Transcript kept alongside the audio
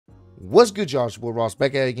What's good, y'all? It's your boy Ross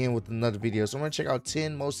back at it again with another video. So I'm gonna check out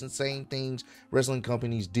 10 most insane things wrestling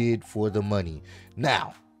companies did for the money.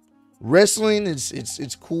 Now, wrestling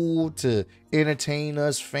it's cool to entertain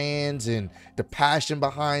us fans, and the passion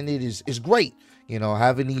behind it is great. You know,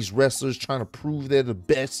 having these wrestlers trying to prove they're the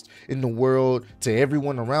best in the world to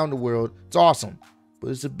everyone around the world, it's awesome. But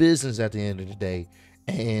it's a business at the end of the day.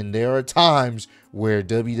 And there are times where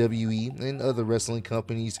WWE and other wrestling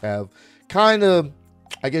companies have kind of,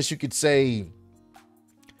 I guess you could say,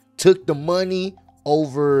 took the money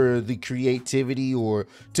over the creativity, or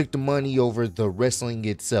took the money over the wrestling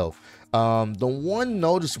itself. The one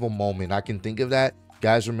noticeable moment I can think of that,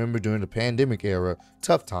 guys, remember during the pandemic era,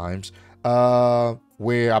 tough times,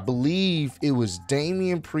 where I believe it was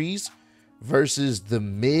Damian Priest versus The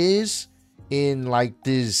Miz in like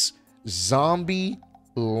this zombie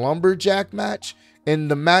lumberjack match,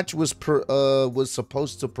 and the match was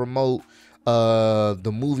supposed to promote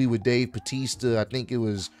the movie with Dave Bautista. I think it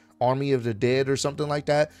was Army of the Dead or something like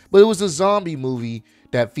that, but it was a zombie movie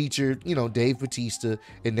that featured, you know, Dave Bautista,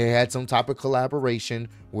 and they had some type of collaboration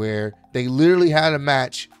where they literally had a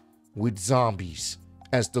match with zombies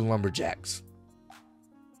as the lumberjacks.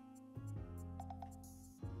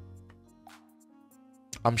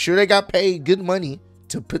 I'm sure they got paid good money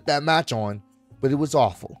to put that match on, but it was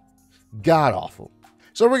awful, god awful.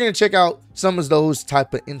 So we're going to check out some of those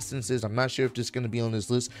type of instances. I'm not sure if this is going to be on this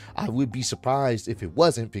list. I would be surprised if it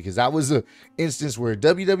wasn't, because that was an instance where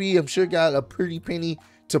WWE, I'm sure, got a pretty penny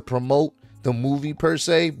to promote the movie per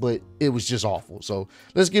se, but it was just awful. So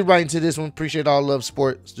let's get right into this one. Appreciate all love,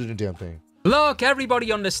 support. Let's do the damn thing. Look,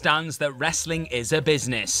 everybody understands that wrestling is a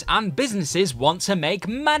business, and businesses want to make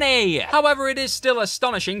money. However, it is still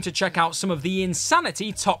astonishing to check out some of the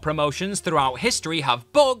insanity top promotions throughout history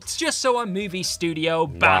have booked just so a movie studio,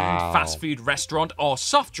 band, fast food restaurant, or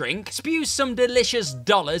soft drink spews some delicious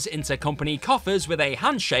dollars into company coffers with a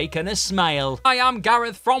handshake and a smile. I am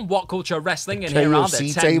Gareth from What Culture Wrestling, and here are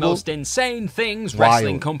the 10 most insane things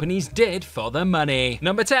wrestling companies did for the money.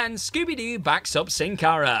 Number 10, Scooby-Doo backs up Sin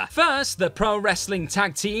Cara. First, the pro wrestling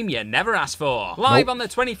tag team you never asked for. Live on the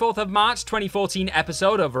 24th of March 2014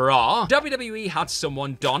 episode of Raw, WWE had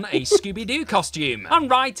someone don a Scooby-Doo costume and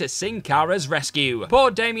ride to Sin Cara's rescue.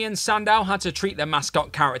 Poor Damien Sandow had to treat the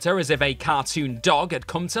mascot character as if a cartoon dog had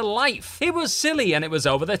come to life. It was silly and it was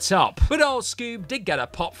over the top, but old Scoob did get a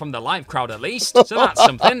pop from the live crowd at least, so that's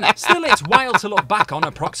something. Still, it's wild to look back on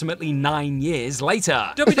approximately 9 years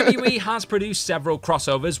later. WWE has produced several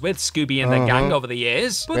crossovers with Scooby and the gang over the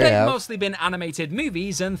years, but they've mostly been animated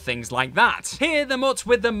movies and things like that. Here, the mutt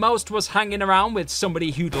with the most was hanging around with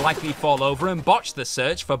somebody who'd likely fall over and botch the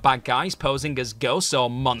search for bad guys posing as ghosts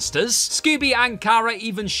or monsters. Scooby and Cara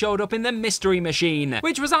even showed up in the Mystery Machine,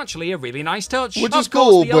 which was actually a really nice touch. Which is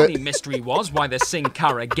cool, the only mystery was why the Sin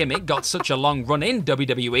Cara gimmick got such a long run in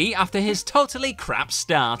WWE after his totally crap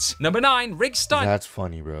start. Number 9, Rick Steiner. That's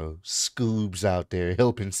funny, bro. Scoob's out there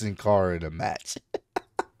helping Sin Cara in a match.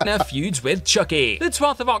 Feuds with Chucky. The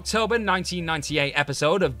 12th of October 1998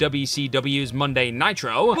 episode of WCW's Monday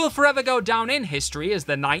Nitro will forever go down in history as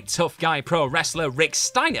the night tough guy pro wrestler Rick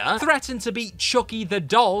Steiner threatened to beat Chucky the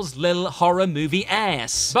Doll's little horror movie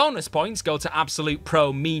ass. Bonus points go to Absolute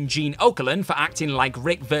Pro Mean Gene Okerlund for acting like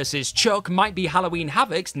Rick versus Chuck might be Halloween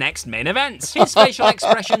Havoc's next main event. His facial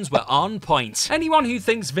expressions were on point. Anyone who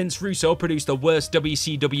thinks Vince Russo produced the worst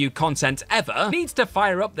WCW content ever needs to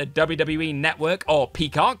fire up the WWE Network or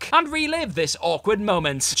Peacock and relive this awkward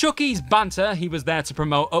moment. Chucky's banter, he was there to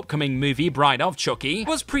promote upcoming movie Bride of Chucky,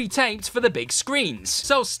 was pre-taped for the big screens,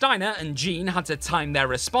 so Steiner and Gene had to time their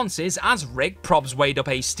responses as Rick probs weighed up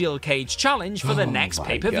a steel cage challenge for the next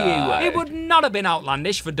pay-per-view. It would not have been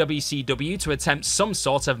outlandish for WCW to attempt some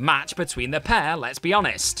sort of match between the pair, let's be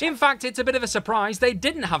honest. In fact, it's a bit of a surprise they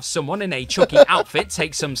didn't have someone in a Chucky outfit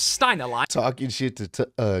take some Steiner line. Talking shit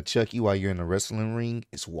to Chucky while you're in a wrestling ring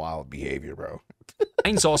is wild behavior, bro.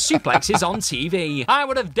 Or suplexes on TV. I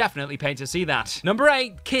would have definitely paid to see that. Number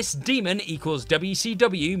 8, Kiss Demon equals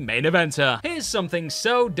WCW main eventer. Here's something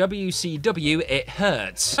so WCW it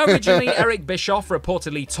hurts. Originally, Eric Bischoff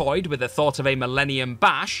reportedly toyed with the thought of a Millennium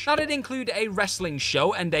Bash that'd include a wrestling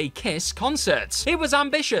show and a Kiss concert. It was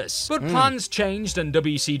ambitious, but plans changed and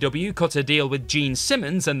WCW cut a deal with Gene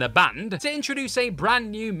Simmons and the band to introduce a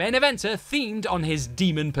brand new main eventer themed on his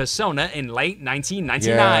demon persona in late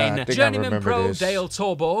 1999. Journeyman pro Dale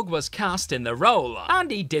Torborg was cast in the role, and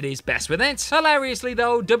he did his best with it. Hilariously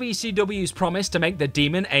though, WCW's promise to make the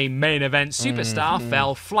Demon a main event superstar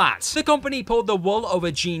fell flat. The company pulled the wool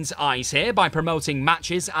over Gene's eyes here by promoting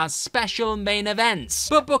matches as special main events,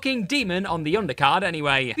 but booking Demon on the undercard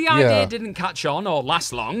anyway. The idea didn't catch on or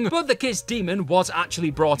last long, but the Kiss Demon was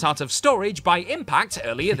actually brought out of storage by Impact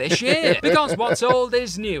earlier this year, because what's old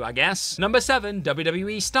is new, I guess. Number 7,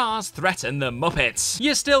 WWE stars threaten the Muppets.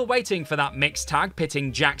 You're still waiting for that mixed tag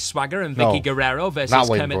pitting Jack Swagger and Vicky Guerrero versus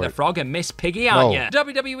Kermit the Frog and Miss Piggy, aren't you?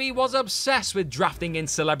 WWE was obsessed with drafting in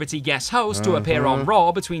celebrity guest hosts to appear on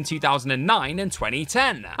Raw between 2009 and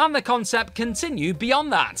 2010, and the concept continued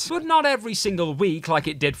beyond that, but not every single week like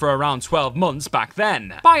it did for around 12 months back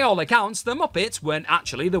then. By all accounts, the Muppets weren't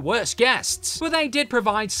actually the worst guests, but they did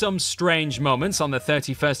provide some strange moments on the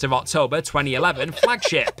 31st of October 2011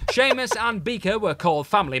 flagship. Sheamus and Beaker were called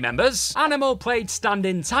family members, Animal played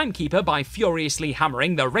stand-in timekeeper by furiously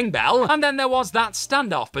hammering the ring bell, and then there was that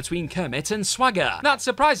standoff between Kermit and Swagger that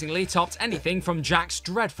surprisingly topped anything from Jack's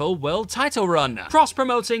dreadful world title run.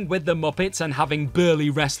 Cross-promoting with the Muppets and having burly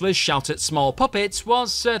wrestlers shout at small puppets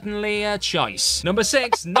was certainly a choice. Number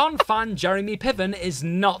 6, non-fan Jeremy Piven is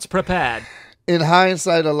not prepared. In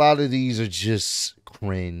hindsight, a lot of these are just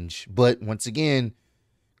cringe. But once again,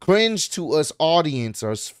 cringe to us audience,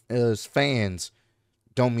 us fans,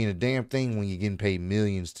 don't mean a damn thing when you're getting paid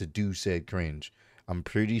millions to do said cringe. I'm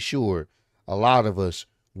pretty sure a lot of us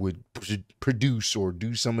would produce or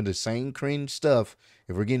do some of the same cringe stuff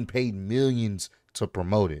if we're getting paid millions to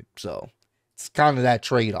promote it. So it's kind of that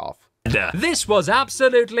trade-off. This was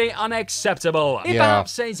absolutely unacceptable. It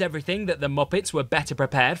perhaps says everything that the Muppets were better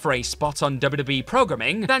prepared for a spot on WWE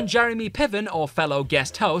programming than Jeremy Piven or fellow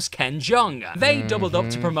guest host Ken Jeong. They doubled up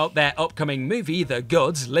to promote their upcoming movie The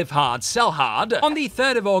Goods, Live Hard, Sell Hard on the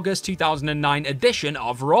 3rd of August 2009 edition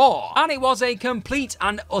of Raw, and it was a complete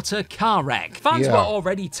and utter car wreck. Fans were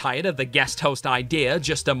already tired of the guest host idea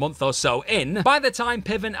just a month or so in by the time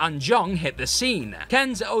Piven and Jeong hit the scene.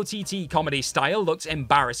 Ken's OTT comedy style looked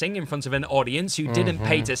embarrassing in front of an audience who didn't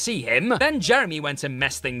pay to see him. Then Jeremy went and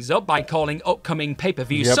messed things up by calling upcoming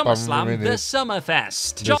pay-per-view SummerSlam the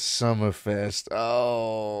Summerfest. The Summerfest.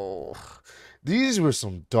 Oh, these were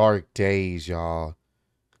some dark days, y'all.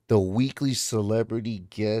 The weekly celebrity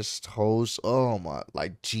guest host. Oh my,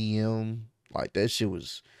 like GM, like that shit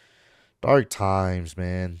was dark times,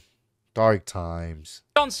 man. Dark times.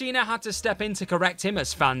 John Cena had to step in to correct him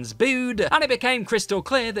as fans booed, and it became crystal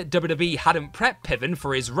clear that WWE hadn't prepped Piven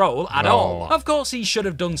for his role at all. Of course, he should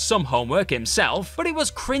have done some homework himself, but it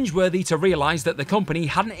was cringeworthy to realise that the company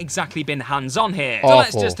hadn't exactly been hands-on here. So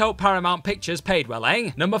let's just hope Paramount Pictures paid well,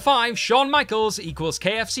 eh? Number 5, Shawn Michaels equals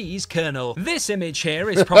KFC's Colonel. This image here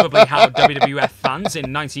is probably how WWF fans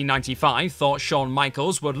in 1995 thought Shawn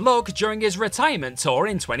Michaels would look during his retirement tour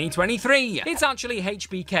in 2023. It's actually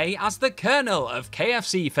HBK as the Colonel of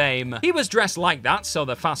KFC fame. He was dressed like that so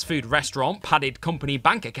the fast food restaurant padded company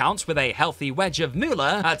bank accounts with a healthy wedge of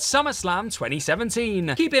moolah at SummerSlam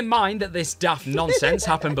 2017. Keep in mind that this daft nonsense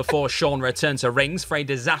happened before Shawn returned to rings for a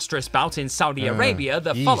disastrous bout in Saudi Arabia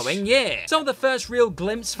the following year. So the first real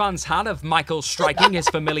glimpse fans had of Michael striking his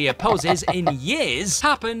familiar poses in years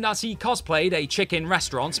happened as he cosplayed a chicken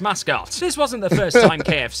restaurant's mascot. This wasn't the first time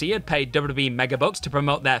KFC had paid WWE megabucks to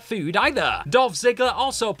promote their food either. Dolph Ziggler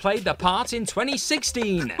also played the part in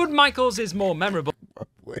 2016, but Michaels is more memorable.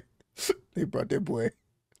 They brought that boy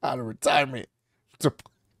out of retirement to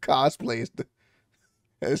cosplay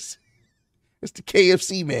as the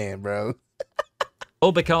KFC man, bro.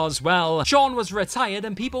 Because, well, Shawn was retired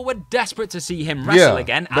and people were desperate to see him wrestle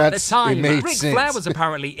again at the time. Ric Flair was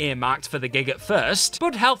apparently earmarked for the gig at first,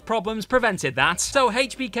 but health problems prevented that. So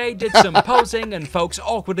HBK did some posing and folks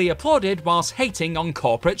awkwardly applauded whilst hating on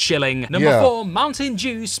corporate shilling. Number 4, Mountain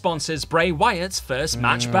Dew sponsors Bray Wyatt's first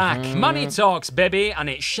match back. Money talks, baby, and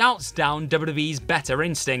it shouts down WWE's better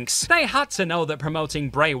instincts. They had to know that promoting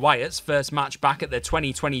Bray Wyatt's first match back at the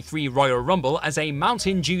 2023 Royal Rumble as a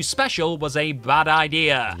Mountain Dew special was a bad idea.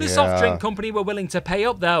 The soft drink company were willing to pay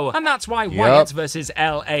up though, and that's why Wyatt versus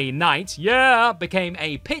LA Knight, became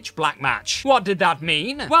a pitch black match. What did that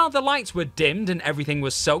mean? Well, the lights were dimmed and everything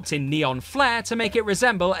was soaked in neon flare to make it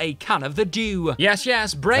resemble a can of the dew.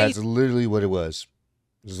 Yes, Bray. That's literally what it was.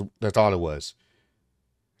 That's all it was.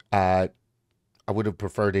 I would have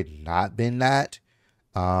preferred it not been that,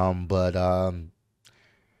 but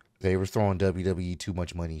they were throwing WWE too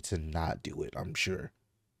much money to not do it. I'm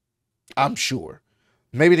sure.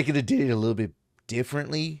 Maybe they could have did it a little bit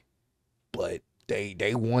differently, but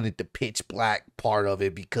they wanted the pitch black part of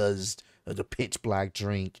it because of the pitch black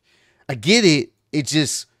drink. I get it.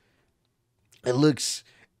 It looks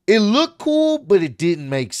It looked cool, but it didn't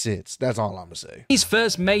make sense. That's all I'm gonna say. His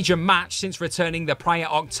first major match since returning the prior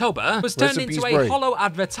October was turned into a hollow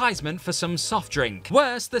advertisement for some soft drink.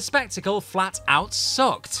 Worse, the spectacle flat out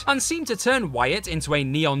sucked, and seemed to turn Wyatt into a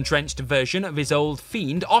neon-drenched version of his old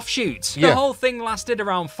Fiend offshoot. The whole thing lasted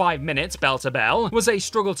around 5 minutes bell to bell, was a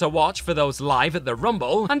struggle to watch for those live at the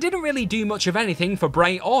Rumble, and didn't really do much of anything for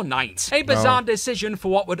Bray or Knight. A bizarre decision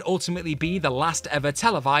for what would ultimately be the last ever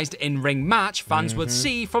televised in-ring match fans would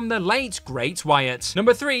see from the late great Wyatt.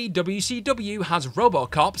 Number 3, WCW has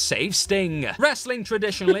RoboCop save Sting. Wrestling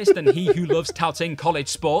traditionalist and he who loves touting college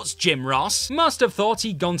sports, Jim Ross, must have thought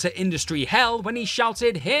he'd gone to industry hell when he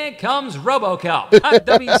shouted, "Here comes RoboCop," at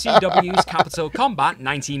WCW's Capital Combat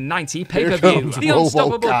 1990 pay-per-view. The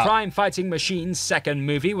unstoppable crime-fighting machine's second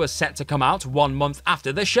movie was set to come out 1 month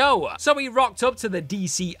after the show, so he rocked up to the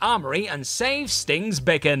DC Armory and saved Sting's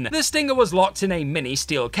bacon. The Stinger was locked in a mini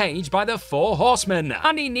steel cage by the Four Horsemen,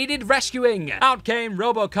 and he needed rescuing. Out came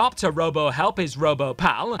RoboCop to robo-help his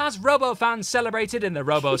robo-pal, as robo-fans celebrated in the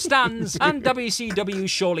robo-stands, and WCW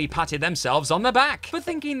surely patted themselves on the back for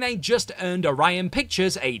thinking they just earned Orion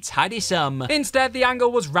Pictures a tidy sum. Instead, the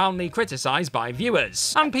angle was roundly criticised by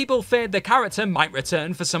viewers, and people feared the character might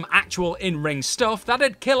return for some actual in-ring stuff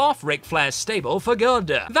that'd kill off Ric Flair's stable for good.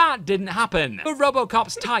 That didn't happen, but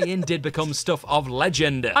RoboCop's tie-in did become stuff of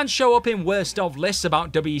legend, and show up in worst of lists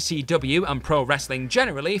about WCW and pro wrestling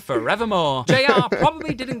generally forevermore. JR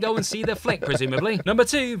probably didn't go and see the flick, presumably. Number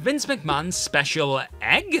 2, Vince McMahon's special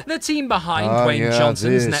egg. The team behind Dwayne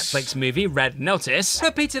Johnson's Netflix movie Red Notice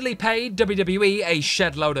repeatedly paid WWE a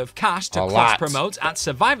shed load of cash to cross-promote at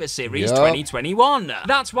Survivor Series 2021.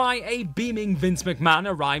 That's why a beaming Vince McMahon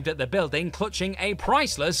arrived at the building clutching a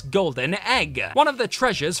priceless golden egg, one of the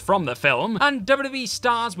treasures from the film, and WWE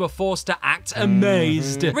stars were forced to act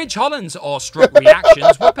amazed. Ridge Holland's awestruck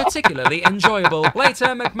reactions were particularly enjoyable. Later,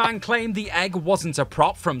 McMahon claimed the egg wasn't a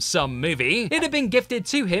prop from some movie. It had been gifted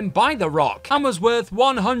to him by The Rock and was worth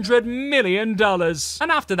 $100 million.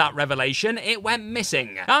 And after that revelation, it went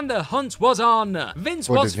missing, and the hunt was on. Vince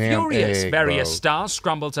was furious. Various stars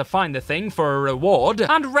scrambled to find the thing for a reward,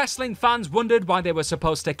 and wrestling fans wondered why they were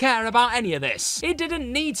supposed to care about any of this. It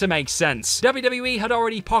didn't need to make sense. WWE had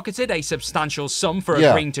already pocketed a substantial sum for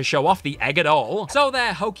agreeing to show off the egg at all, so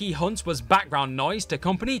their hokey hunt was background noise to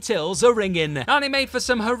company tills a-ringing, and it made for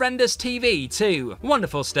some horrendous TV too.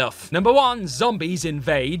 Wonderful stuff. Number 1, zombies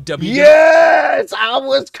invade WWE. Yes! I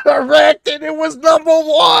was correct, and it was number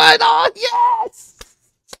 1! Oh, yes!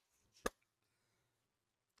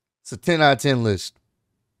 It's a 10 out of 10 list.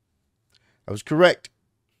 I was correct.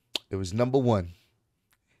 It was number 1.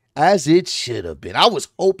 As it should have been. I was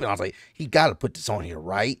hoping. I was like, he got to put this on here,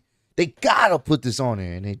 right? They got to put this on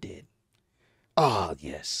here, and they did. Oh,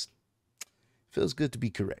 yes. Feels good to be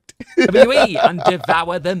correct. WWE and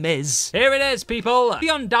devour the Miz. Here it is, people. The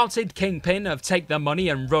undoubted kingpin of take the money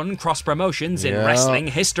and run cross promotions in wrestling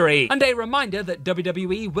history. And a reminder that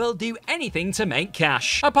WWE will do anything to make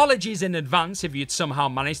cash. Apologies in advance if you'd somehow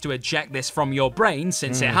managed to eject this from your brain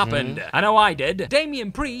since it happened. I know I did.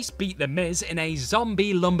 Damian Priest beat the Miz in a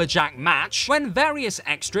zombie lumberjack match when various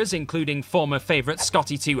extras, including former favorite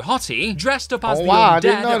Scotty 2 Hottie, dressed up as the Undead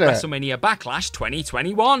at WrestleMania Backlash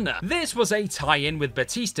 2021. This was a tie-in with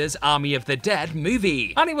Batista's Army of the Dead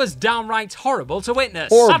movie, and it was downright horrible to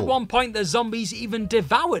witness. At one point, the zombies even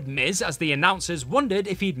devoured Miz as the announcers wondered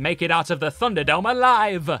if he'd make it out of the Thunderdome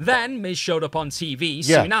alive. Then Miz showed up on TV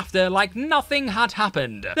soon after like nothing had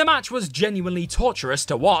happened. The match was genuinely torturous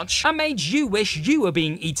to watch and made you wish you were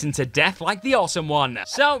being eaten to death like the Awesome One.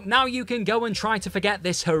 So now you can go and try to forget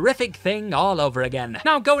this horrific thing all over again.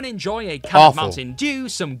 Now go and enjoy a can of Mountain Dew,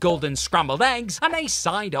 some golden scrambled eggs, and a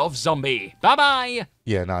side of zombie. Bye-bye.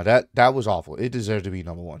 Yeah, no, that was awful. It deserved to be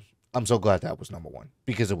number 1. I'm so glad that was number 1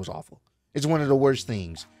 because it was awful. It's one of the worst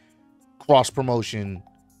things cross promotion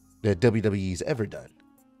that WWE's ever done.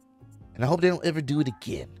 And I hope they don't ever do it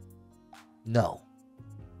again. No.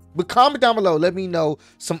 But comment down below. Let me know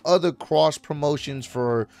some other cross promotions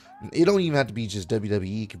for... It don't even have to be just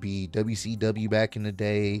WWE. It could be WCW back in the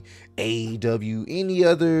day, AEW, any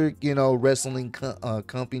other, you know, wrestling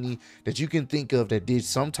company that you can think of that did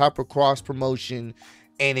some type of cross promotion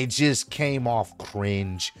and it just came off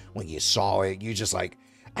cringe when you saw it. You're just like,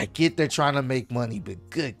 I get they're trying to make money,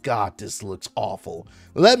 but good God, this looks awful.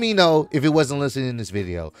 Let me know if it wasn't listed in this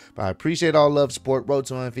video. But I appreciate all love, support, road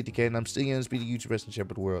to 150K, and I'm still in the speedy YouTube wrestling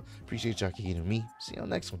champion of the world. Appreciate y'all keeping me. See you on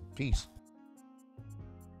the next one. Peace.